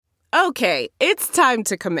Okay, it's time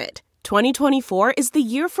to commit. 2024 is the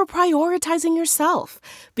year for prioritizing yourself.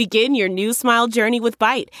 Begin your new smile journey with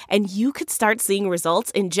Byte, and you could start seeing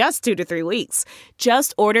results in just 2 to 3 weeks.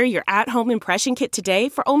 Just order your at-home impression kit today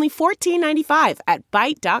for only $14.95 at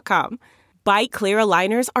Byte.com. Byte Clear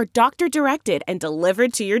aligners are doctor-directed and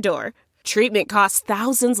delivered to your door. Treatment costs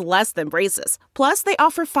thousands less than braces. Plus, they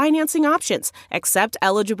offer financing options, accept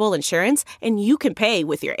eligible insurance, and you can pay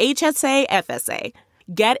with your HSA FSA.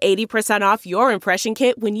 Get 80% off your impression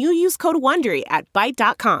kit when you use code WONDERY at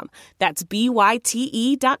Byte.com. That's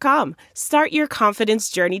BYTE.com. Start your confidence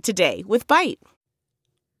journey today with Byte.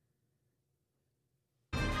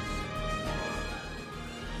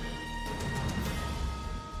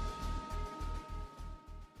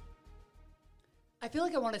 I feel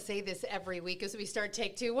like I want to say this every week as we start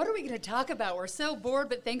Take Two. What are we going to talk about? We're so bored,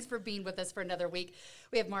 but thanks for being with us for another week.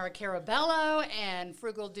 We have Mara Carabello and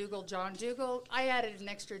Frugal Dougal John Dougal. I added an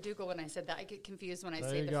extra Dougal when I said that. I get confused when I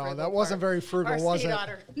say the frugal. There you go. That wasn't very frugal, was it?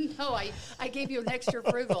 No, I gave you an extra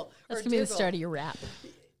frugal. That's going to be the start of your rap.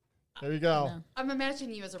 There you go. I'm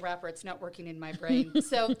imagining you as a rapper. It's not working in my brain.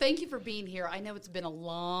 So thank you for being here. I know it's been a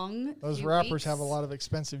long Those rappers weeks. Have a lot of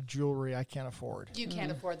expensive jewelry I can't afford. You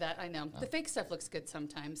can't afford that, I know. The fake stuff looks good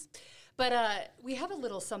sometimes. But we have a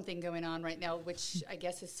little something going on right now, which I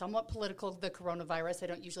guess is somewhat political, the coronavirus. I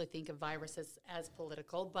don't usually think of viruses as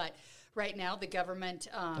political, but right now the government...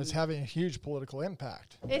 it's having a huge political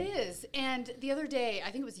impact. It is. And the other day,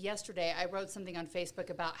 I think it was yesterday, I wrote something on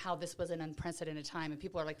Facebook about how this was an unprecedented time. And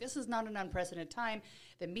people are like, this is not an unprecedented time.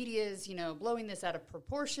 The media is, blowing this out of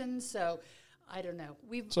proportion. So... I don't know.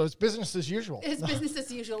 So it's business as usual. It's business as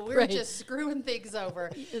usual. We're just screwing things over.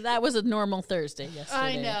 That was a normal Thursday yesterday.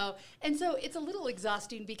 I know. And so it's a little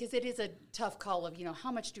exhausting because it is a tough call of, how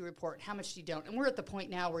much do you report, how much do you don't? And we're at the point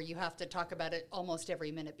now where you have to talk about it almost every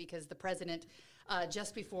minute because the president,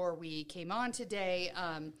 just before we came on today,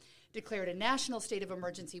 declared a national state of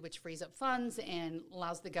emergency, which frees up funds and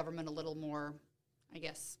allows the government a little more, I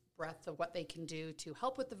guess, breadth of what they can do to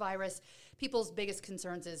help with the virus. People's biggest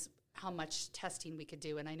concerns is how much testing we could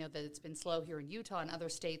do. And I know that it's been slow here in Utah and other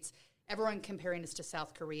states. Everyone comparing us to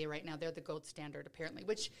South Korea right now. They're the gold standard, apparently,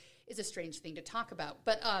 which is a strange thing to talk about.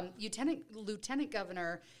 But Lieutenant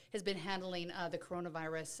Governor has been handling the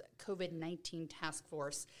coronavirus COVID-19 task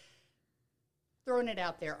force. Throwing it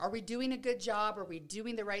out there. Are we doing a good job? Are we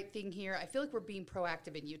doing the right thing here? I feel like we're being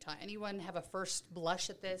proactive in Utah. Anyone have a first blush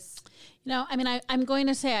at this? I'm going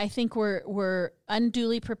to say I think we're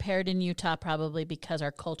unduly prepared in Utah probably because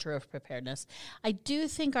our culture of preparedness. I do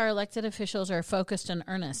think our elected officials are focused and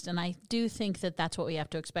earnest, and I do think that that's what we have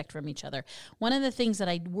to expect from each other. One of the things that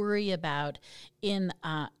I worry about in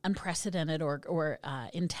unprecedented or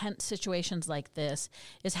intense situations like this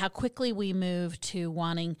is how quickly we move to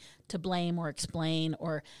wanting to blame or explain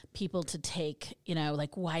or people to take,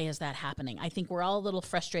 why is that happening? I think we're all a little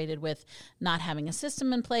frustrated with not having a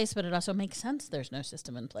system in place, but it also makes sense there's no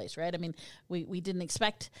system in place, right? I mean, we didn't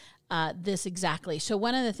expect this exactly. So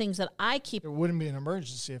one of the things that I keep... It wouldn't be an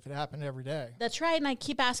emergency if it happened every day. That's right. And I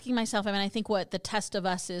keep asking myself, I think what the test of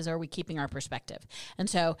us is, are we keeping our perspective? And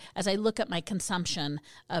so as I look at my consumption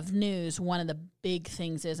of news, one of the big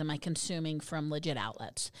things is, am I consuming from legit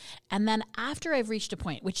outlets? And then after I've reached a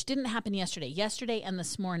point, which didn't happen yesterday and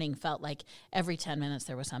this morning felt like every 10 minutes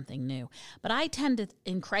there was something new. But I tend to,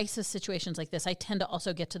 in crisis situations like this, I tend to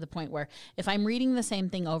also get to the point where if I'm reading the same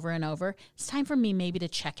thing over and over, it's time for me maybe to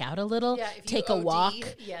check out a little, take a walk.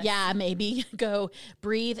 Yes. Yeah, maybe go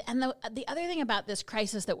breathe. And the other thing about this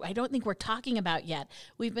crisis that I don't think we're talking about yet,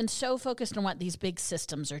 we've been so focused on what these big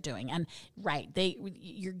systems are doing. And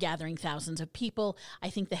you're gathering thousands of people.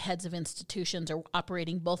 I think the heads of institutions are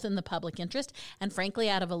operating both in the public interest and frankly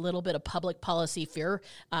out of a little bit of public policy fear,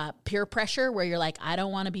 peer pressure, where you're like, I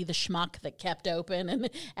don't want to be the schmuck that kept open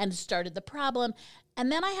and started the problem. And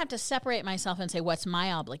then I have to separate myself and say, what's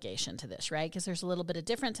my obligation to this, right? Because there's a little bit of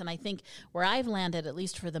difference. And I think where I've landed, at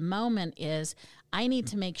least for the moment, is I need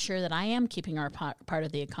to make sure that I am keeping our part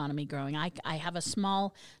of the economy growing. I have a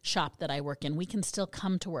small shop that I work in. We can still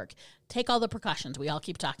come to work. Take all the precautions we all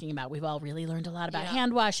keep talking about. We've all really learned a lot about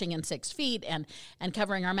hand washing and 6 feet and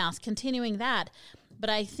covering our mouths, continuing that. But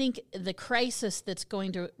I think the crisis that's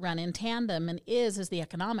going to run in tandem is the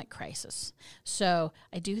economic crisis. So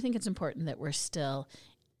I do think it's important that we're still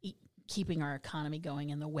keeping our economy going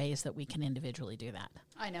in the ways that we can individually do that.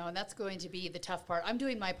 I know, and that's going to be the tough part. I'm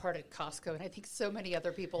doing my part at Costco, and I think so many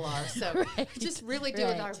other people are. So just really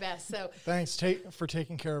doing our best. So thanks for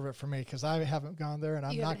taking care of it for me, because I haven't gone there, and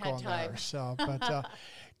I'm not going there. So, but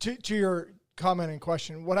to your comment and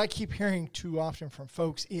question, what I keep hearing too often from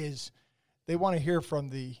folks is they want to hear from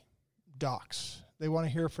the docs. They want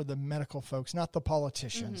to hear from the medical folks, not the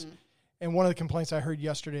politicians. Mm-hmm. And one of the complaints I heard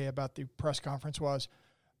yesterday about the press conference was,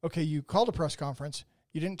 okay, you called a press conference.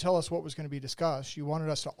 You didn't tell us what was going to be discussed. You wanted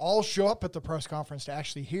us to all show up at the press conference to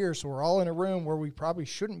actually hear, so we're all in a room where we probably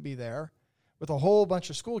shouldn't be there with a whole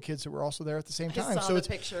bunch of school kids that were also there at the same time. I saw the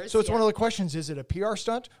pictures. So it's one of the questions, is it a PR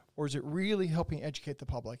stunt or is it really helping educate the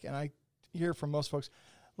public? And I hear from most folks,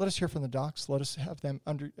 let us hear from the docs. Let us have them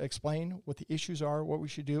explain what the issues are, what we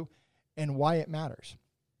should do, and why it matters.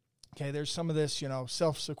 Okay, there's some of this,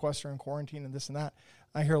 self-sequester and quarantine and this and that.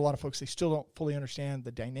 I hear a lot of folks, they still don't fully understand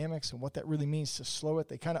the dynamics and what that really means to slow it.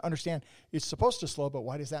 They kind of understand it's supposed to slow, but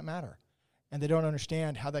why does that matter? And they don't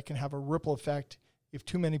understand how that can have a ripple effect. If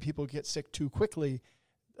too many people get sick too quickly,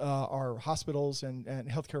 our hospitals and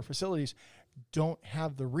healthcare facilities don't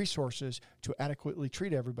have the resources to adequately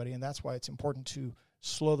treat everybody. And that's why it's important to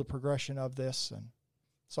slow the progression of this and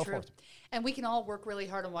so forth. And we can all work really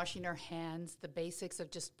hard on washing our hands, the basics of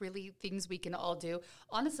just really things we can all do.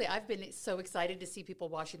 Honestly, I've been so excited to see people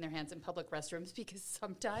washing their hands in public restrooms because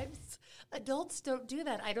sometimes adults don't do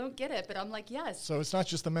that. I don't get it, but I'm like, yes. So it's not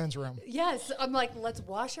just the men's room. Yes. I'm like, let's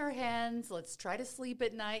wash our hands. Let's try to sleep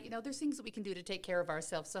at night. There's things that we can do to take care of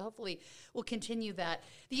ourselves. So hopefully we'll continue that.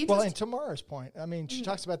 Well, and to Mara's point, she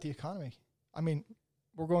talks about the economy.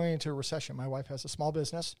 We're going into a recession. My wife has a small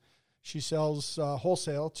business. She sells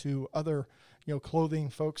wholesale to other, clothing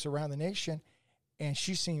folks around the nation, and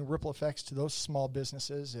she's seeing ripple effects to those small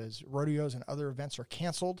businesses as rodeos and other events are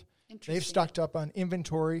canceled. They've stocked up on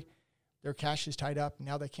inventory. Their cash is tied up.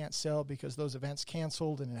 Now they can't sell because those events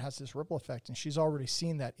canceled, and it has this ripple effect. And she's already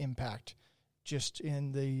seen that impact just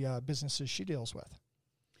in the businesses she deals with.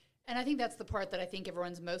 And I think that's the part that I think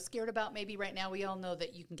everyone's most scared about. Maybe right now we all know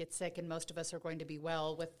that you can get sick and most of us are going to be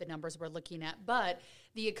well with the numbers we're looking at. But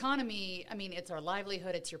the economy, it's our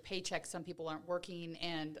livelihood, it's your paycheck. Some people aren't working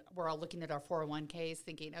and we're all looking at our 401ks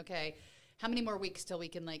thinking, okay, how many more weeks till we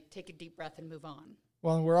can take a deep breath and move on?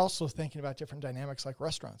 Well, and we're also thinking about different dynamics like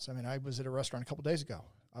restaurants. I was at a restaurant a couple days ago.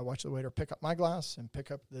 I watched the waiter pick up my glass and pick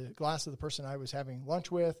up the glass of the person I was having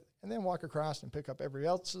lunch with and then walk across and pick up everybody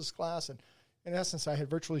else's glass. And in essence, I had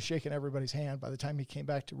virtually shaken everybody's hand by the time he came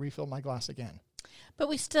back to refill my glass again. But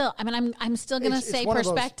we still, I'm still going to say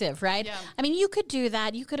perspective, right? Yeah. You could do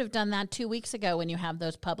that. You could have done that 2 weeks ago when you have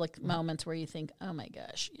those public moments where you think, oh my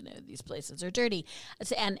gosh, these places are dirty.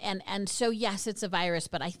 And so, yes, it's a virus,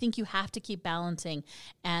 but I think you have to keep balancing.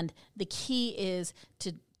 And the key is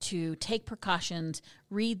to take precautions,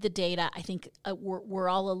 read the data. I think we're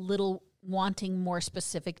all a little wanting more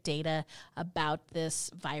specific data about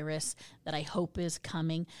this virus that I hope is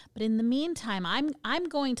coming. But in the meantime, I'm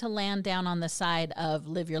going to land down on the side of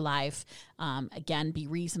live your life. Again, be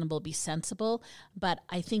reasonable, be sensible. But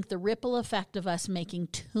I think the ripple effect of us making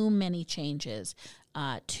too many changes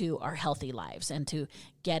to our healthy lives and to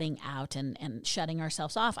getting out and shutting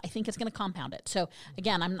ourselves off, I think it's going to compound it. So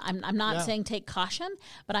again, I'm not saying take caution,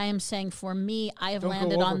 but I am saying for me, I have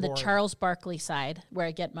landed on the Charles Barkley side where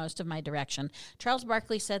I get most of my direction. Charles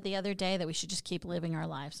Barkley said the other day that we should just keep living our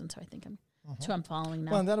lives, and so I think that's who I'm following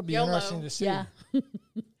now. Well, and that'll be interesting to see. Yeah.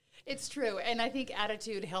 It's true. And I think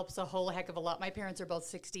attitude helps a whole heck of a lot. My parents are both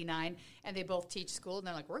 69, and they both teach school. And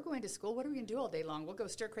they're like, we're going to school. What are we going to do all day long? We'll go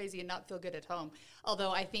stir crazy and not feel good at home.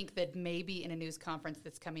 Although I think that maybe in a news conference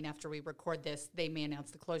that's coming after we record this, they may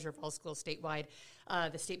announce the closure of all schools statewide.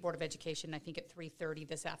 The State Board of Education, I think at 3:30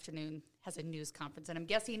 this afternoon, has a news conference. And I'm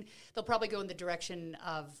guessing they'll probably go in the direction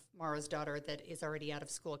of Mara's daughter that is already out of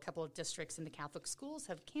school. A couple of districts in the Catholic schools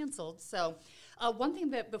have canceled. So one thing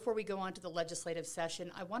that before we go on to the legislative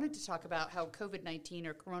session, I wanted to talk about how COVID-19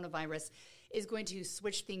 or coronavirus is going to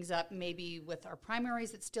switch things up maybe with our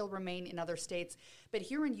primaries that still remain in other states. But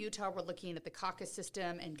here in Utah, we're looking at the caucus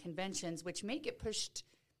system and conventions, which may get pushed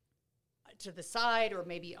to the side or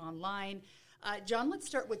maybe online. John, let's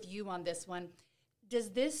start with you on this one.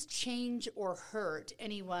 Does this change or hurt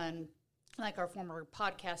anyone like our former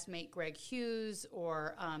podcast mate Greg Hughes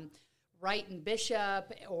or Wright and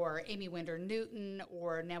Bishop or Amy Winder-Newton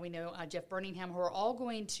or now we know Jeff Birmingham, who are all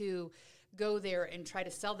going to go there and try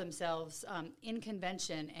to sell themselves in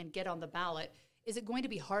convention and get on the ballot? Is it going to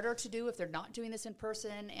be harder to do if they're not doing this in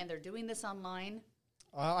person and they're doing this online?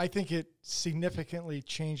 I think it significantly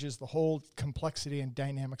changes the whole complexity and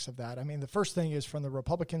dynamics of that. The first thing is from the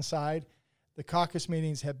Republican side, the caucus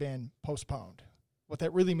meetings have been postponed. What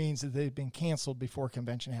that really means is they've been canceled before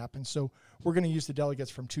convention happens. So we're going to use the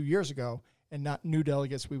delegates from 2 years ago and not new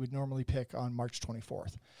delegates we would normally pick on March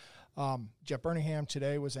 24th. Jeff Birmingham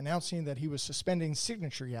today was announcing that he was suspending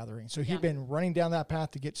signature gathering. So he'd been running down that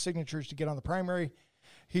path to get signatures to get on the primary.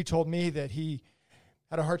 He told me that he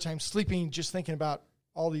had a hard time sleeping just thinking about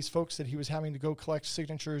all these folks that he was having to go collect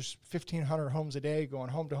signatures, 1,500 homes a day, going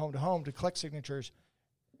home to home to home to collect signatures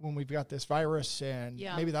when we've got this virus, and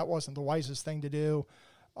maybe that wasn't the wisest thing to do.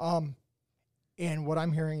 And what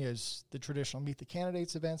I'm hearing is the traditional Meet the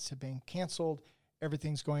Candidates events have been canceled.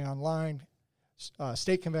 Everything's going online.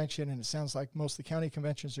 State convention, and it sounds like most of the county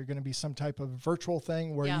conventions are going to be some type of virtual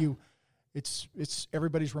thing where it's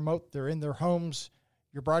everybody's remote. They're in their homes.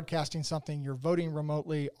 You're broadcasting something. You're voting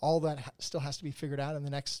remotely. All that still has to be figured out in the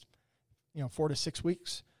next, 4 to 6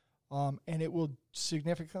 weeks. And it will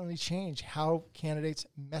significantly change how candidates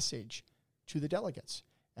message to the delegates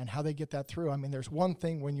and how they get that through. I mean, there's one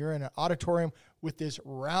thing when you're in an auditorium with this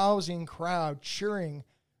rousing crowd cheering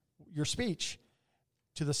your speech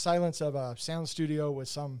to the silence of a sound studio with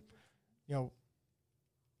some,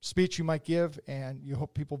 speech you might give, and you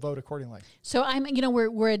hope people vote accordingly. So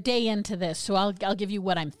we're a day into this, so I'll give you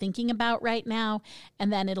what I'm thinking about right now,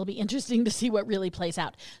 and then it'll be interesting to see what really plays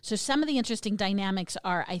out. So some of the interesting dynamics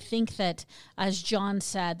are, I think that, as John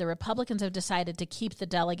said, the Republicans have decided to keep the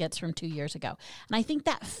delegates from 2 years ago. And I think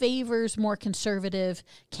that favors more conservative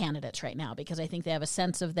candidates right now, because I think they have a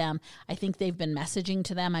sense of them. I think they've been messaging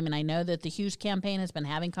to them. I mean, I know that the Hughes campaign has been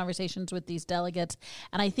having conversations with these delegates,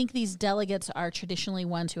 and I think these delegates are traditionally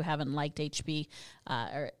ones who haven't liked HB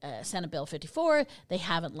or Senate Bill 54. They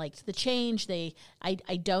haven't liked the change. I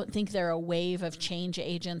don't think they're a wave of change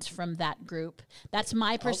agents from that group. That's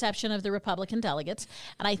my perception of the Republican delegates,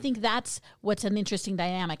 and I think that's what's an interesting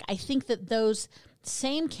dynamic. I think that those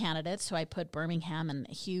same candidates, so I put Birmingham and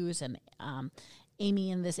Hughes and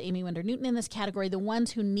Amy Winder Newton in this category, the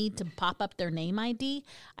ones who need to pop up their name ID,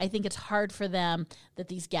 I think it's hard for them that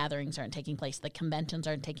these gatherings aren't taking place, the conventions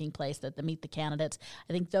aren't taking place, that the Meet the Candidates.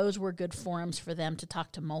 I think those were good forums for them to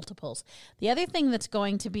talk to multiples. The other thing that's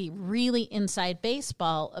going to be really inside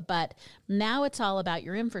baseball, but now it's all about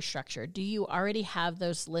your infrastructure. Do you already have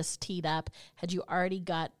those lists teed up? Do you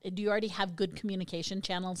already have good communication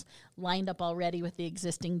channels lined up already with the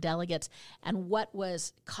existing delegates? And what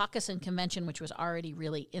was caucus and convention, which was already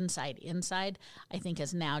really inside, I think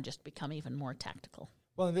has now just become even more tactical.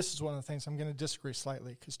 Well, and this is one of the things I'm going to disagree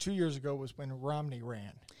slightly, because 2 years ago was when Romney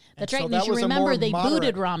ran. That's right. And you should remember they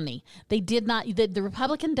booted Romney. They did not. The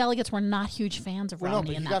Republican delegates were not huge fans of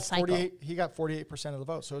Romney in that cycle. He got 48% of the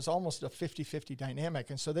vote, so it's almost a 50-50 dynamic.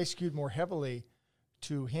 And so they skewed more heavily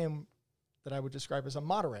to him that I would describe as a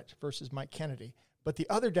moderate versus Mike Kennedy. But the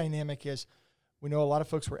other dynamic is we know a lot of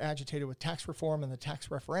folks were agitated with tax reform and the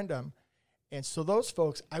tax referendum. And so those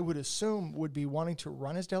folks, I would assume, would be wanting to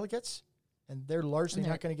run as delegates, and they're largely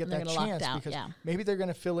not going to get that chance because maybe they're going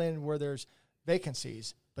to fill in where there's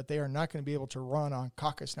vacancies, but they are not going to be able to run on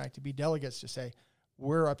caucus night to be delegates to say,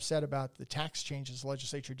 we're upset about the tax changes the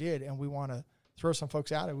legislature did, and we want to throw some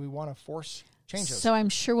folks out, and we want to force changes. So I'm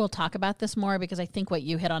sure we'll talk about this more, because I think what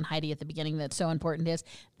you hit on, Heidi, at the beginning that's so important is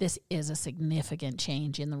this is a significant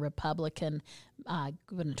change in the Republican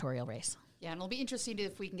gubernatorial race. Yeah, and it'll be interesting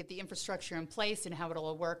if we can get the infrastructure in place and how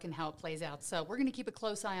it'll work and how it plays out. So we're going to keep a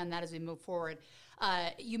close eye on that as we move forward.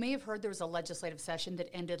 You may have heard there was a legislative session that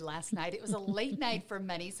ended last night. It was a late night for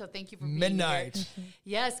many, so thank you for being midnight here.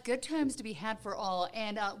 Yes, good times to be had for all.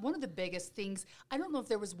 And one of the biggest things, I don't know if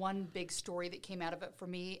there was one big story that came out of it for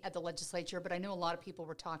me at the legislature, but I know a lot of people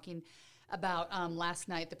were talking about last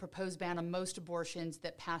night, the proposed ban on most abortions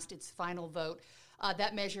that passed its final vote.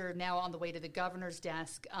 That measure now on the way to the governor's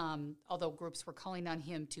desk, although groups were calling on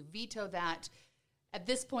him to veto that. At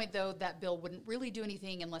this point, though, that bill wouldn't really do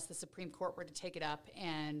anything unless the Supreme Court were to take it up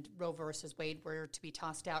and Roe versus Wade were to be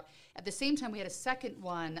tossed out. At the same time, we had a second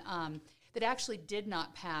one that actually did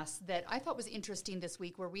not pass that I thought was interesting this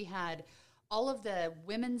week, where we had all of the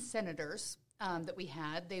women senators that we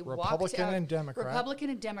had. They Republican walked out, and Democrat.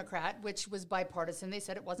 Republican and Democrat, which was bipartisan. They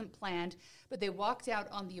said it wasn't planned, but they walked out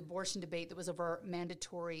on the abortion debate that was over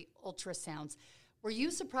mandatory ultrasounds. Were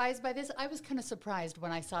you surprised by this? I was kind of surprised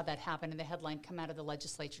when I saw that happen and the headline come out of the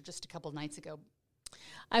legislature just a couple of nights ago.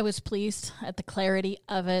 I was pleased at the clarity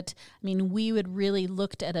of it. I mean, we had really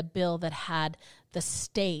looked at a bill that had the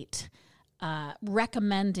state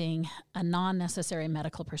recommending a non-necessary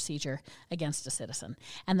medical procedure against a citizen.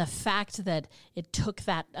 And the fact that it took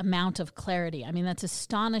that amount of clarity, I mean, that's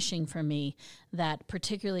astonishing for me that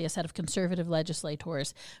particularly a set of conservative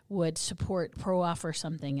legislators would support pro-offer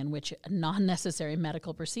something in which a non-necessary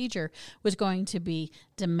medical procedure was going to be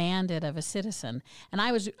demanded of a citizen. And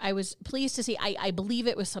I was pleased to see, I believe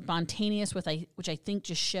it was spontaneous, which I think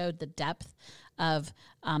just showed the depth of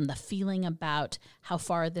the feeling about how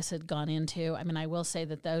far this had gone into. I mean, I will say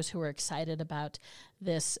that those who are excited about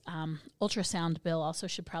this ultrasound bill also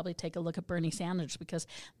should probably take a look at Bernie Sanders, because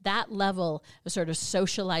that level of sort of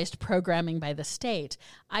socialized programming by the state,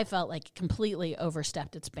 I felt like completely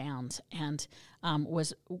overstepped its bounds and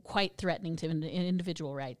was quite threatening to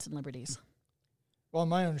individual rights and liberties. Well,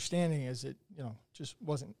 my understanding is it, just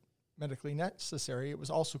wasn't medically necessary. It was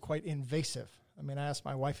also quite invasive. I mean, I asked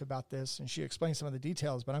my wife about this, and she explained some of the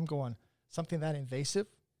details, but I'm going, something that invasive?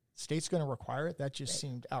 State's going to require it? That just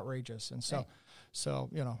seemed outrageous. And so,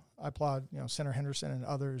 I applaud, Senator Henderson and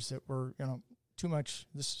others that were, too much,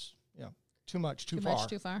 too much, too far. Much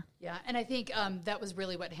too far. Yeah, and I think that was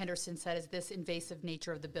really what Henderson said, is this invasive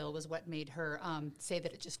nature of the bill was what made her say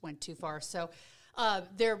that it just went too far. So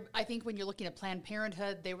I think when you're looking at Planned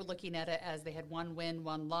Parenthood, they were looking at it as they had one win,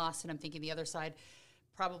 one loss, and I'm thinking the other side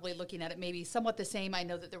probably looking at it maybe somewhat the same. I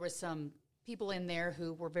know that there was some people in there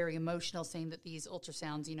who were very emotional, saying that these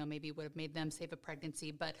ultrasounds, maybe would have made them save a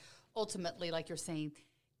pregnancy, but ultimately, like you're saying,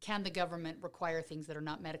 can the government require things that are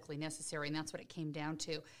not medically necessary? And that's what it came down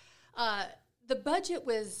to. The budget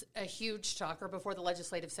was a huge talker before the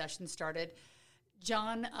legislative session started.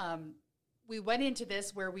 John, we went into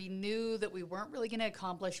this where we knew that we weren't really going to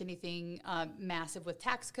accomplish anything massive with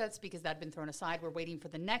tax cuts because that had been thrown aside. We're waiting for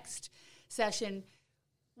the next session.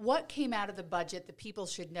 What came out of the budget that people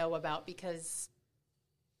should know about? Because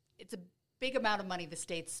it's a big amount of money the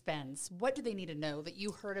state spends. What do they need to know that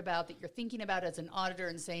you heard about, that you're thinking about as an auditor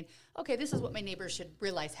and saying, okay, this is what my neighbors should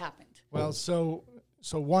realize happened? Well, so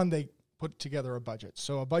one, they put together a budget.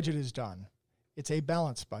 So a budget is done. It's a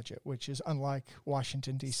balanced budget, which is unlike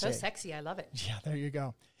Washington, D.C. So sexy. I love it. Yeah, there you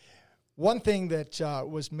go. One thing that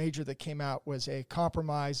was major that came out was a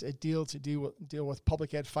compromise, a deal to deal with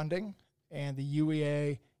public ed funding, and the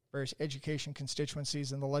UEA, various education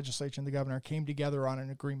constituencies, and the legislature and the governor came together on an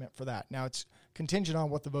agreement for that. Now, it's contingent on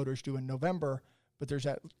what the voters do in November, but there's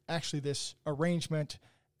actually this arrangement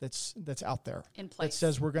that's out there in place that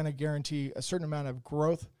says we're going to guarantee a certain amount of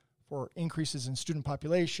growth for increases in student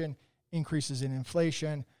population, increases in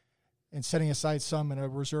inflation, and setting aside some in a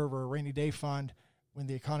reserve or a rainy day fund when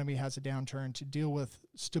the economy has a downturn to deal with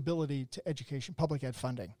stability to education, public ed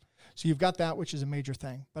funding. So you've got that, which is a major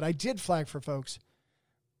thing. But I did flag for folks,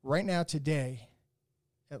 right now today,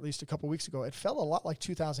 at least a couple weeks ago, it felt a lot like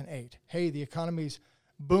 2008. Hey, the economy's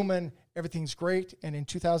booming, everything's great. And in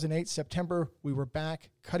 2008, September, we were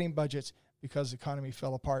back cutting budgets because the economy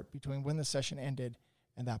fell apart between when the session ended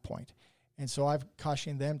and that point. And so I've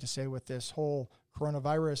cautioned them to say with this whole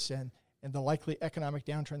coronavirus and the likely economic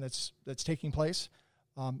downturn that's taking place,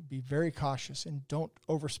 be very cautious and don't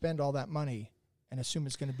overspend all that money and assume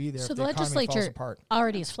it's going to be there. So if the legislature falls apart.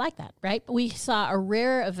 already has flagged that, right? We saw a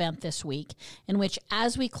rare event this week in which,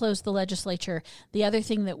 as we closed the legislature, the other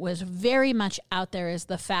thing that was very much out there is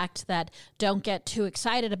the fact that don't get too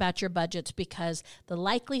excited about your budgets because the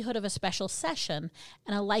likelihood of a special session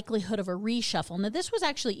and a likelihood of a reshuffle. Now, this was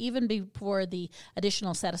actually even before the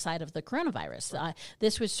additional set-aside of the coronavirus. Right.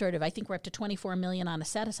 This was sort of, I think we're up to $24 million on a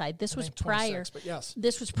set-aside. This was prior. But yes.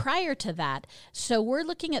 This was prior to that. So we're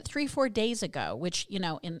looking at 3-4 days ago, which, in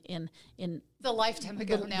the lifetime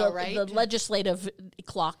ago right? The legislative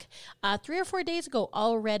clock. 3 or 4 days ago,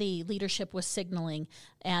 already leadership was signaling,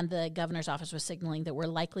 and the governor's office was signaling that we're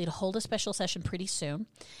likely to hold a special session pretty soon,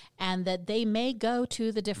 and that they may go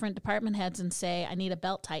to the different department heads and say, I need a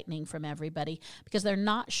belt tightening from everybody, because they're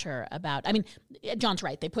not sure about, I mean, John's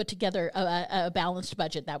right. They put together a balanced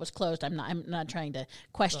budget that was closed. I'm not trying to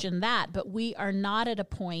question that, but we are not at a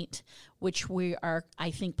point which we are,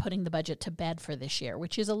 I think, putting the budget to bed for this year,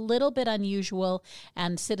 which is a little bit unusual,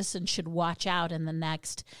 and citizens should watch out in the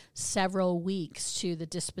next several weeks to the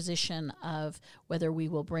disposition of whether we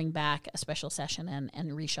will bring back a special session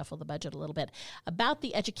and reshuffle the budget a little bit. About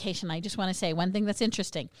the education, I just want to say one thing that's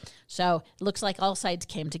interesting. So it looks like all sides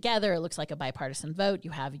came together. It looks like a bipartisan vote.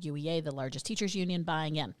 You have UEA, the largest teachers union,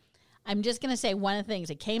 buying in. I'm just going to say one of the things.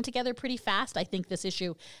 It came together pretty fast. I think this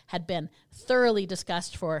issue had been thoroughly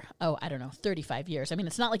discussed for, 35 years. I mean,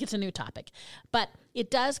 it's not like it's a new topic. But it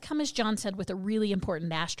does come, as John said, with a really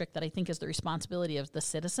important asterisk that I think is the responsibility of the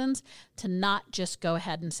citizens to not just go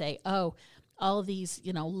ahead and say, all of these,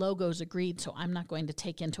 logos agreed, so I'm not going to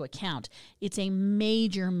take into account. It's a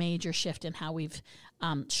major, major shift in how we've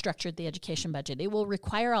structured the education budget. It will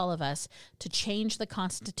require all of us to change the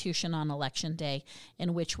Constitution on Election Day,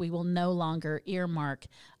 in which we will no longer earmark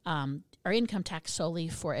our income tax solely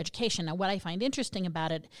for education. Now, what I find interesting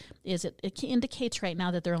about it is it indicates right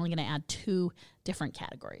now that they're only going to add 2 different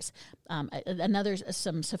categories.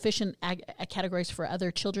 Some sufficient categories for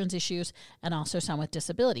other children's issues and also some with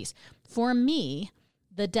disabilities. For me,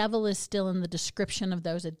 the devil is still in the description of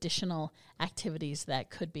those additional activities that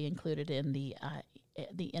could be included in the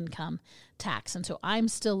income tax. And so I'm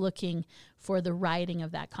still looking for the writing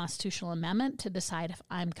of that constitutional amendment to decide if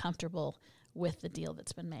I'm comfortable with the deal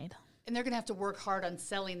that's been made. And they're going to have to work hard on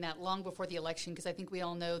selling that long before the election, because I think we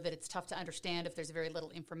all know that it's tough to understand if there's very little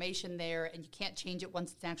information there, and you can't change it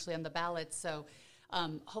once it's actually on the ballot. So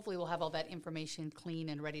hopefully we'll have all that information clean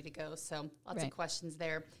and ready to go. So lots of questions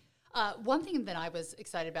there. One thing that I was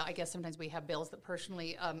excited about, I guess sometimes we have bills that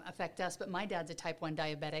personally affect us, but my dad's a type 1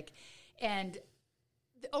 diabetic, and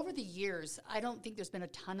over the years, I don't think there's been a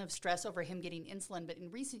ton of stress over him getting insulin, but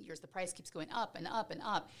in recent years, the price keeps going up and up and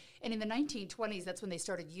up. And in the 1920s, that's when they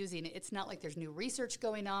started using it. It's not like there's new research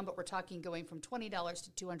going on, but we're talking going from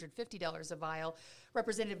 $20 to $250 a vial.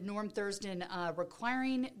 Representative Norm Thurston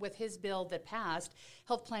requiring, with his bill that passed,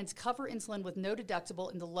 health plans cover insulin with no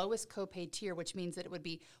deductible in the lowest copay tier, which means that it would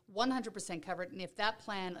be 100% covered. And if that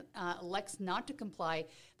plan elects not to comply,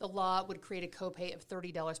 the law would create a copay of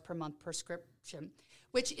 $30 per month prescription,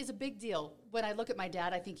 which is a big deal. When I look at my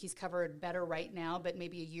dad, I think he's covered better right now, but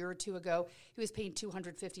maybe a year or two ago, he was paying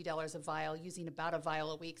 $250 a vial, using about a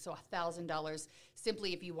vial a week, so $1,000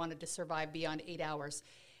 simply if you wanted to survive beyond 8 hours.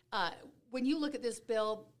 When you look at this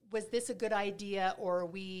bill, was this a good idea, or are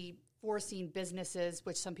we forcing businesses,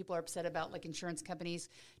 which some people are upset about, like insurance companies,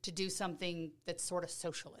 to do something that's sort of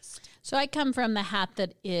socialist? So I come from the hat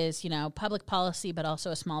that is, public policy, but also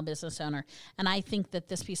a small business owner. And I think that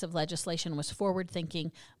this piece of legislation was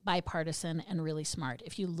forward-thinking, bipartisan, and really smart.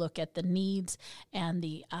 If you look at the needs and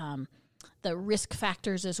the risk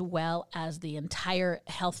factors, as well as the entire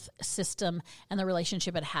health system and the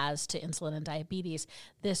relationship it has to insulin and diabetes,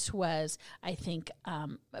 this was, I think,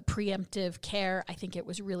 preemptive care. I think it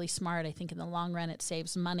was really smart. I think in the long run it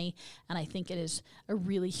saves money, and I think it is a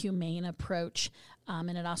really humane approach, and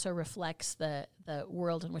it also reflects the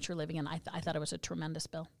world in which we're living in. I thought it was a tremendous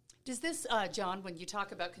bill. Does this, John, when you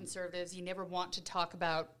talk about conservatives, you never want to talk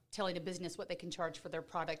about telling a business what they can charge for their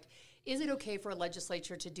product. Is it okay for a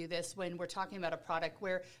legislature to do this when we're talking about a product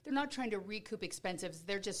where they're not trying to recoup expenses,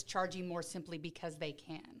 they're just charging more simply because they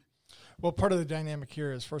can? Well, part of the dynamic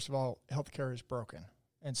here is, first of all, healthcare is broken.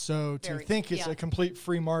 And so to think it's a complete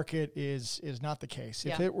free market is not the case.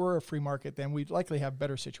 If it were a free market, then we'd likely have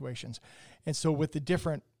better situations. And so with the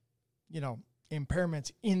different,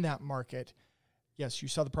 impairments in that market, yes, you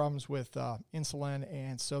saw the problems with insulin,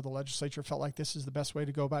 and so the legislature felt like this is the best way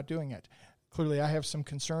to go about doing it. Clearly, I have some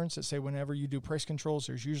concerns that say whenever you do price controls,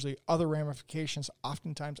 there's usually other ramifications,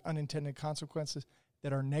 oftentimes unintended consequences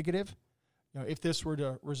that are negative. If this were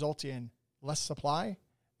to result in less supply,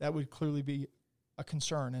 that would clearly be a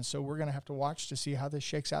concern. And so we're going to have to watch to see how this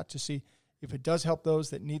shakes out, to see if it does help those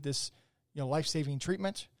that need this, life-saving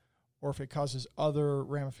treatment, or if it causes other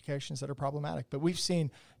ramifications that are problematic. But we've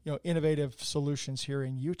seen, innovative solutions here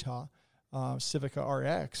in Utah. Civica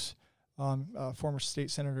RX, former state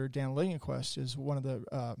senator Dan Lillienquist is one of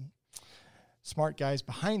the smart guys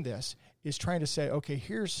behind this, is trying to say, okay,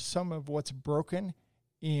 here's some of what's broken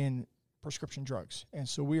in prescription drugs. And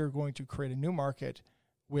so we are going to create a new market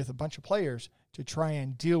with a bunch of players to try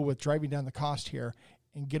and deal with driving down the cost here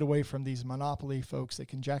and get away from these monopoly folks that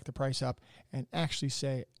can jack the price up, and actually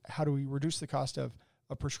say, how do we reduce the cost of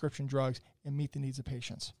prescription drugs and meet the needs of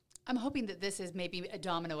patients? I'm hoping that this is maybe a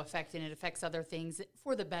domino effect and it affects other things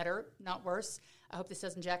for the better, not worse. I hope this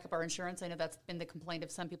doesn't jack up our insurance. I know that's been the complaint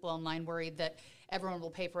of some people online, worried that everyone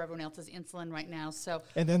will pay for everyone else's insulin right now.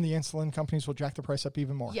 And then the insulin companies will jack the price up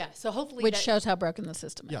even more. Yeah, so hopefully Which shows how broken the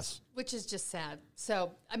system is. Yes. Which is just sad.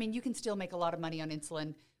 So, you can still make a lot of money on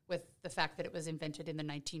insulin with the fact that it was invented in the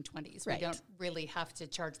 1920s. Right. We don't really have to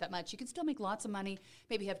charge that much. You can still make lots of money,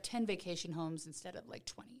 maybe have 10 vacation homes instead of like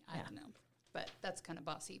 20. I don't know. But that's kind of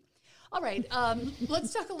bossy. All right,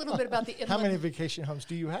 let's talk a little bit about the inland. How many vacation homes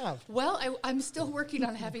do you have? Well, I'm still working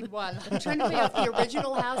on having one. I'm trying to pay off the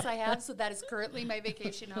original house I have, so that is currently my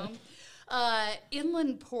vacation home.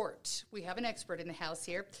 Inland Port, we have an expert in the house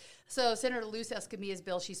here. So Senator Luz Escamilla's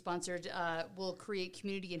bill she sponsored will create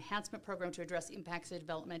community enhancement program to address impacts of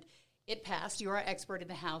development. It passed. You're our expert in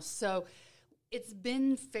the house. So it's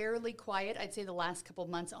been fairly quiet, I'd say, the last couple of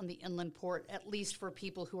months on the Inland Port, at least for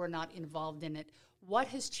people who are not involved in it. What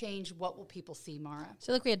has changed? What will people see, Mara?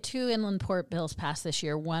 So look, we had 2 inland port bills passed this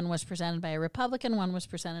year. One was presented by a Republican, one was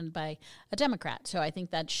presented by a Democrat. So I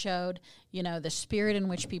think that showed, the spirit in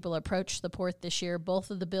which people approached the port this year.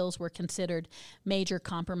 Both of the bills were considered major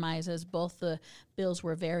compromises. Both the bills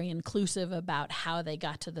were very inclusive about how they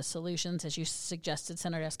got to the solutions. As you suggested,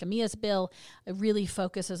 Senator Escamilla's bill really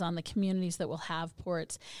focuses on the communities that will have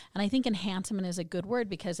ports. And I think enhancement is a good word,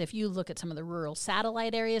 because if you look at some of the rural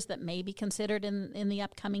satellite areas that may be considered in the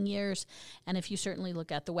upcoming years, and if you certainly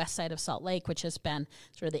look at the west side of Salt Lake, which has been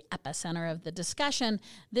sort of the epicenter of the discussion,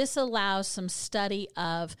 this allows some study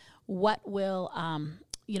of what will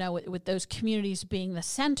with those communities being the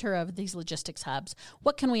center of these logistics hubs,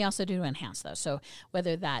 what can we also do to enhance those? So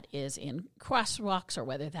whether that is in crosswalks, or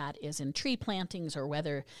whether that is in tree plantings,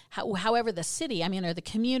 or however the city, or the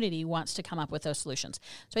community wants to come up with those solutions.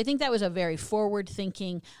 So I think that was a very forward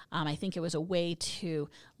thinking. I think it was a way to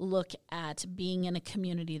look at being in a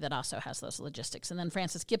community that also has those logistics. And then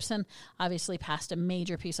Francis Gibson obviously passed a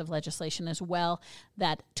major piece of legislation as well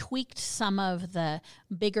that tweaked some of the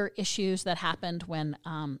bigger issues that happened when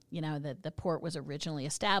the port was originally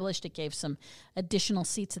established. It gave some additional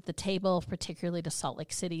seats at the table, particularly to Salt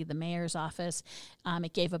Lake City, the mayor's office.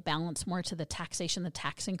 It gave a balance more to the taxation, the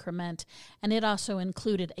tax increment. And it also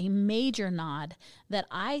included a major nod that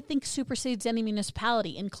I think supersedes any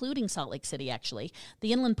municipality, including Salt Lake City, actually.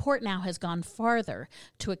 The inland port now has gone farther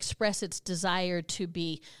to express its desire to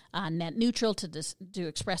be net neutral, to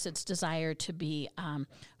express its desire to be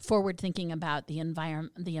forward-thinking about the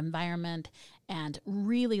environment, and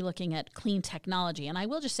really looking at clean technology. And I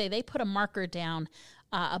will just say they put a marker down,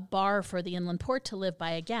 a bar for the inland port to live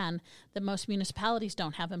by again, that most municipalities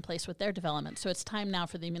don't have in place with their development. So it's time now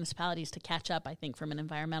for the municipalities to catch up, I think, from an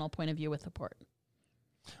environmental point of view with the port.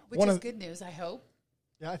 Which is good news, I hope.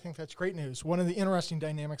 Yeah, I think that's great news. One of the interesting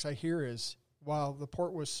dynamics I hear is, while the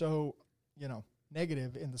port was so,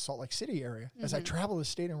 negative in the Salt Lake City area, as I travel the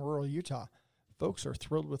state in rural Utah, folks are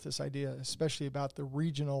thrilled with this idea, especially about the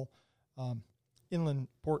regional inland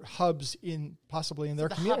port hubs possibly in their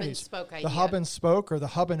communities. Hub and spoke idea. The hub and spoke, or the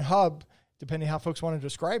hub and hub, depending how folks want to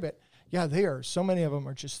describe it. Yeah, they are. So many of them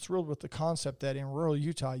are just thrilled with the concept that in rural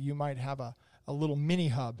Utah, you might have a little mini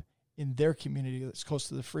hub in their community that's close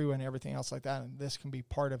to the freeway and everything else like that. And this can be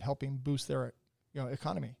part of helping boost their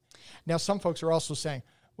economy. Now, some folks are also saying,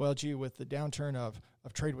 well, gee, with the downturn of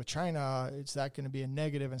trade with China, is that going to be a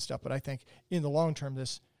negative and stuff? But I think in the long term,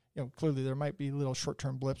 this, clearly there might be little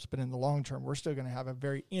short-term blips, but in the long term, we're still going to have a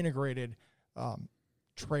very integrated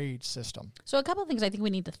trade system. So a couple of things I think we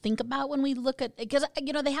need to think about when we look at, because,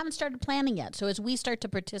 they haven't started planning yet. So as we start to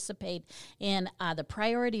participate in the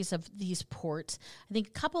priorities of these ports, I think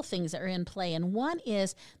a couple of things are in play. And one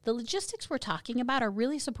is the logistics we're talking about are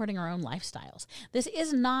really supporting our own lifestyles. This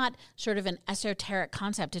is not sort of an esoteric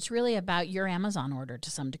concept. It's really about your Amazon order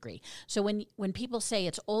to some degree. So when people say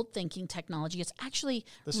it's old thinking technology, it's actually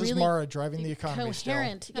This really is Mara driving the economy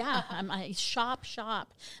coherent. still. Yeah, I shop.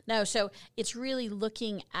 No, so it's really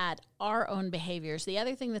looking at our own behaviors. The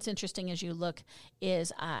other thing that's interesting as you look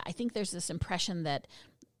is I think there's this impression that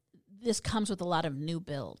this comes with a lot of new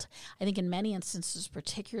build. I think in many instances,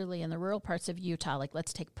 particularly in the rural parts of Utah, like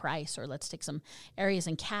let's take Price or let's take some areas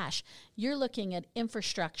in Cache, you're looking at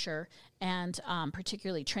infrastructure and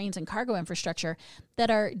particularly trains and cargo infrastructure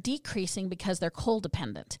that are decreasing because they're coal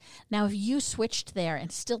dependent. Now, if you switched there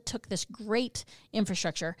and still took this great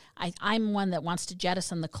infrastructure, I'm one that wants to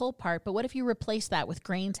jettison the coal part, but what if you replace that with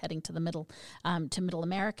grains heading to the middle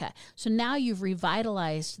America? So now you've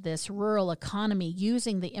revitalized this rural economy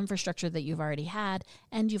using the infrastructure that you've already had,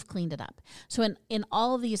 and you've cleaned it up. So in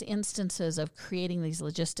all of these instances of creating these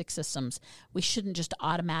logistics systems, we shouldn't just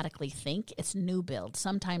automatically think it's new build.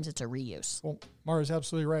 Sometimes it's a reuse. Well, Mara's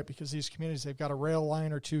absolutely right, because these communities, they've got a rail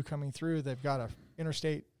line or two coming through. They've got a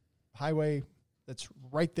interstate highway that's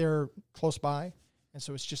right there close by. And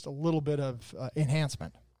so it's just a little bit of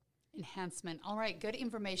enhancement. All right, good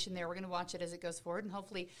information there. We're going to watch it as it goes forward, and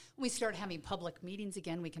hopefully when we start having public meetings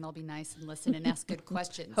again, we can all be nice and listen and ask good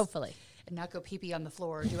questions. Hopefully. And not go pee-pee on the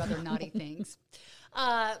floor or do other naughty things.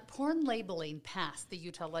 Porn labeling passed the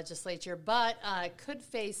Utah legislature, but could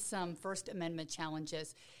face some First Amendment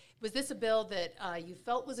challenges. Was this a bill that you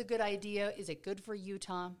felt was a good idea? Is it good for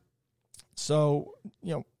Utah? So,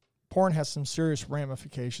 porn has some serious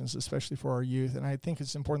ramifications, especially for our youth, and I think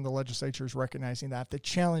it's important the legislature is recognizing that. The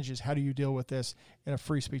challenge is, how do you deal with this in a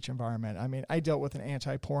free speech environment? I mean, I dealt with an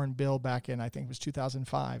anti-porn bill back in, I think it was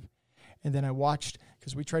 2005, and then I watched,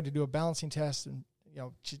 because we tried to do a balancing test and,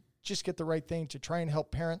 to just get the right thing to try and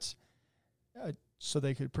help parents so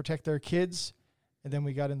they could protect their kids, and then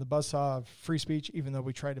we got in the buzzsaw of free speech, even though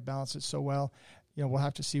we tried to balance it so well. we'll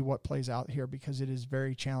have to see what plays out here because it is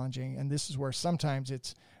very challenging. And this is where sometimes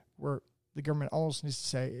it's where the government almost needs to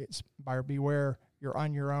say it's buyer beware, you're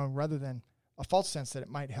on your own, rather than a false sense that it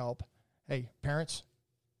might help. Hey, parents,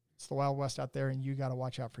 it's the Wild West out there, and you got to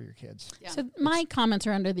watch out for your kids. Yeah. So my comments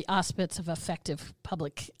are under the auspice of effective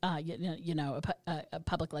public,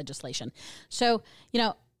 public legislation. So,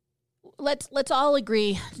 let's all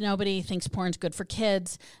agree nobody thinks porn's good for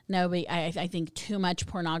kids. Nobody, I think too much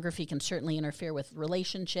pornography can certainly interfere with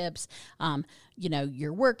relationships.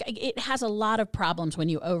 Your work, it has a lot of problems when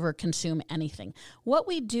you overconsume anything. What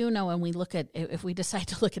we do know when we look at, if we decide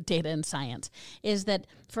to look at data and science, is that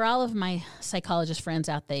for all of my psychologist friends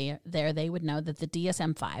out there, they would know that the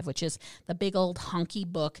DSM-5, which is the big old honky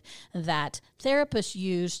book that therapists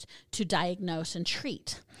used to diagnose and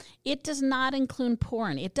treat, it does not include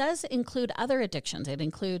porn. It does include other addictions. It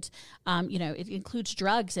includes, it includes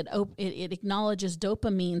drugs. It acknowledges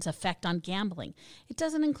dopamine's effect on gambling. It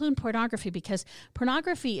doesn't include pornography because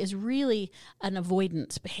pornography is really an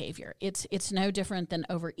avoidance behavior. It's no different than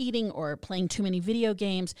overeating or playing too many video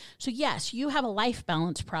games. So yes, you have a life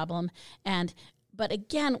balance problem, but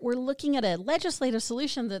again, we're looking at a legislative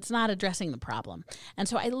solution that's not addressing the problem. And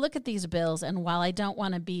so I look at these bills, and while I don't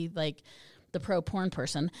want to be like the pro-porn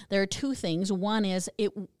person, there are two things. One is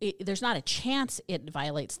there's not a chance it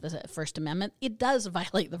violates the First Amendment. It does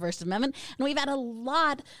violate the First Amendment. And we've had a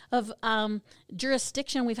lot of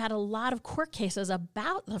jurisdiction. We've had a lot of court cases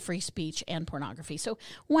about the free speech and pornography. So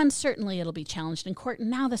one, certainly it'll be challenged in court.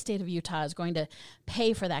 Now the state of Utah is going to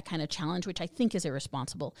pay for that kind of challenge, which I think is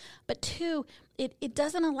irresponsible. But two, it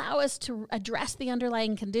doesn't allow us to address the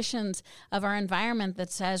underlying conditions of our environment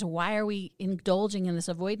that says, why are we indulging in this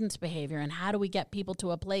avoidance behavior, and how do we get people to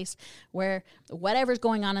a place where whatever's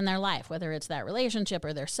going on in their life, whether it's that relationship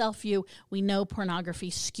or their self-view, we know pornography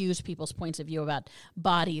skews people's points of view about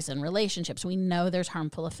bodies and relationships. We know there's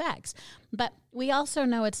harmful effects. But we also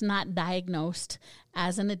know it's not diagnosed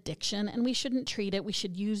as an addiction, and we shouldn't treat it. We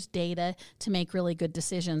should use data to make really good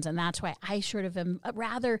decisions, and that's why I sort of am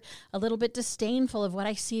rather a little bit disdainful of what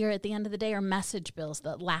I see here at the end of the day are message bills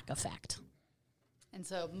that lack effect. And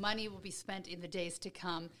so money will be spent in the days to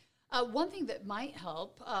come. One thing that might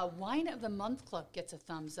help, Wine of the Month Club gets a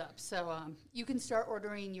thumbs up. So you can start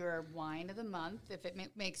ordering your Wine of the Month if it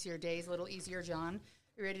makes your days a little easier, John.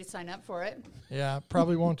 You ready to sign up for it? Yeah,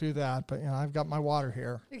 probably won't do that, but I've got my water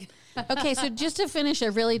here. Okay, so just to finish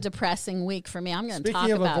a really depressing week for me, I'm going to talk about...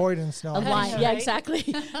 Speaking of avoidance, no. Wine. Right. Yeah,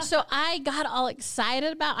 exactly. So I got all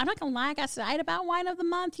excited about, I'm not going to lie, I got excited about Wine of the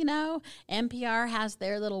Month, NPR has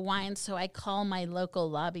their little wine, so I call my local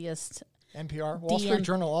lobbyist... NPR, Wall Street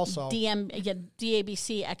Journal also.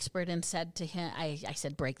 DABC expert, and said to him, I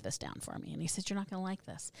said, break this down for me. And he said, you're not going to like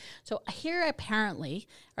this. So here apparently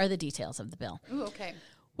are the details of the bill. Ooh, okay.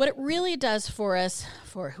 What it really does for us,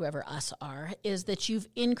 for whoever us are, is that you've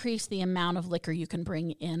increased the amount of liquor you can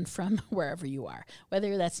bring in from wherever you are,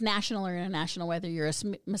 whether that's national or international, whether you're a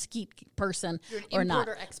Mesquite person or not.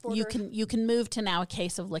 Exporter. You can move to now a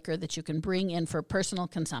case of liquor that you can bring in for personal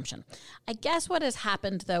consumption. I guess what has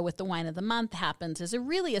happened, though, with the Wine of the Month happens is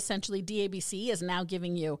essentially DABC is now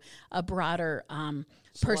giving you a broader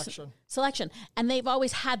selection. And they've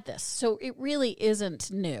always had this. So it really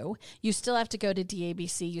isn't new. You still have to go to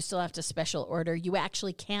DABC. You still have to special order. You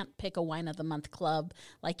actually can't pick a Wine of the Month club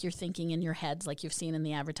like you're thinking in your heads, like you've seen in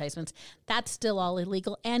the advertisements. That's still all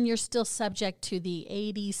illegal. And you're still subject to the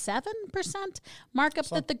 87% markup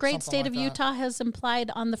that the great state of Utah has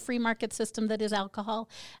implied on the free market system that is alcohol.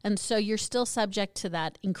 And so you're still subject to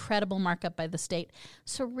that incredible markup by the state.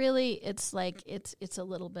 So really, it's like it's a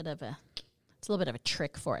little bit of a... It's a little bit of a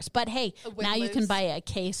trick for us. But hey, now you can buy a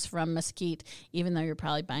case from Mesquite, even though you're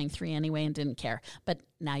probably buying 3 anyway and didn't care. But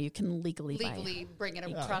now you can legally bring it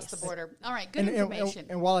across the border. All right, good information.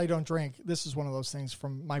 And while I don't drink, this is one of those things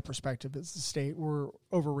from my perspective as the state. We're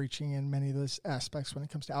overreaching in many of those aspects when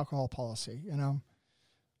it comes to alcohol policy.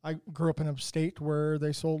 I grew up in a state where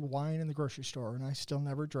they sold wine in the grocery store, and I still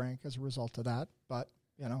never drank as a result of that. But,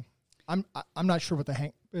 I'm not sure what the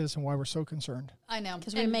hang is and why we're so concerned. I know.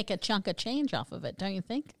 Because we make a chunk of change off of it, don't you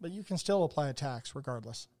think? But you can still apply a tax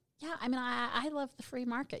regardless. Yeah, I mean, I love the free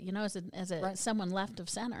market, someone left of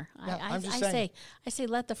center. Yeah, I say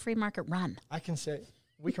let the free market run. I can say,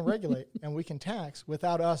 we can regulate and we can tax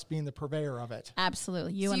without us being the purveyor of it.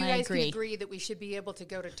 Absolutely. So and you I guys agree. can agree that we should be able to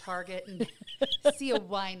go to Target and see a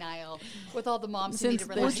wine aisle with all the moms who need to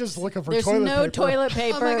We're relax. just looking for There's toilet no paper. toilet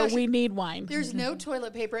paper. Oh my gosh. We need wine. There's no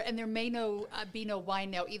toilet paper, and there may be no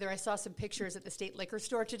wine now either. I saw some pictures at the state liquor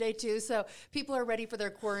store today too. So people are ready for their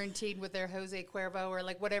quarantine with their Jose Cuervo or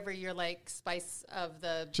like whatever your like spice of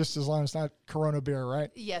the. Just as long as it's not Corona beer, right?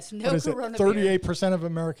 Yes, no What is Corona it? beer. 38% of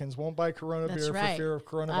Americans won't buy Corona That's beer right. for fear of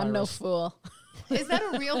coronavirus. I'm no fool. Is that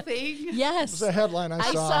a real thing? Yes. It's a headline I saw.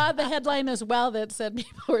 I saw the headline as well that said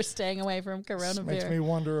people were staying away from Corona Makes beer. me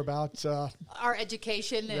wonder about Our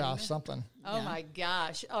education and something. Oh my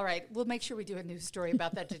gosh. All right. We'll make sure we do a news story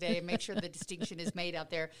about that today and make sure the distinction is made out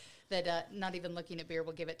there that not even looking at beer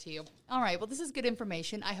will give it to you. All right. Well, this is good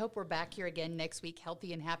information. I hope we're back here again next week,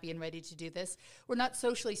 healthy and happy and ready to do this. We're not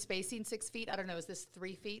socially spacing 6 feet. I don't know. Is this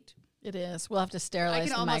 3 feet? It is. We'll have to sterilize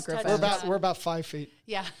the almost touch microphone. We're about 5 feet.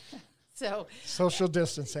 Yeah. So Social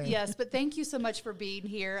distancing. yes, but thank you so much for being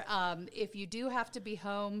here. If you do have to be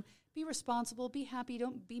home, be responsible, be happy,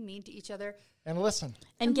 don't be mean to each other. And listen.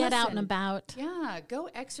 And get out and listen. about. Yeah, go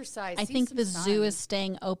exercise. I see think some the sun. zoo is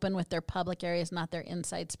staying open with their public areas, not their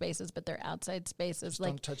inside spaces, but their outside spaces.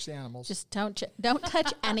 Don't touch the animals. Just don't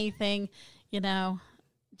touch anything.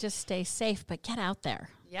 Just stay safe, but get out there.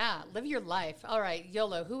 Yeah, live your life. All right,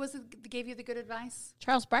 YOLO. Who was it that gave you the good advice?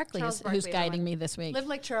 Charles Barkley Charles is who's Barkley, guiding everyone. me this week. Live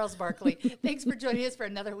like Charles Barkley. Thanks for joining us for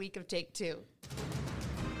another week of Take Two.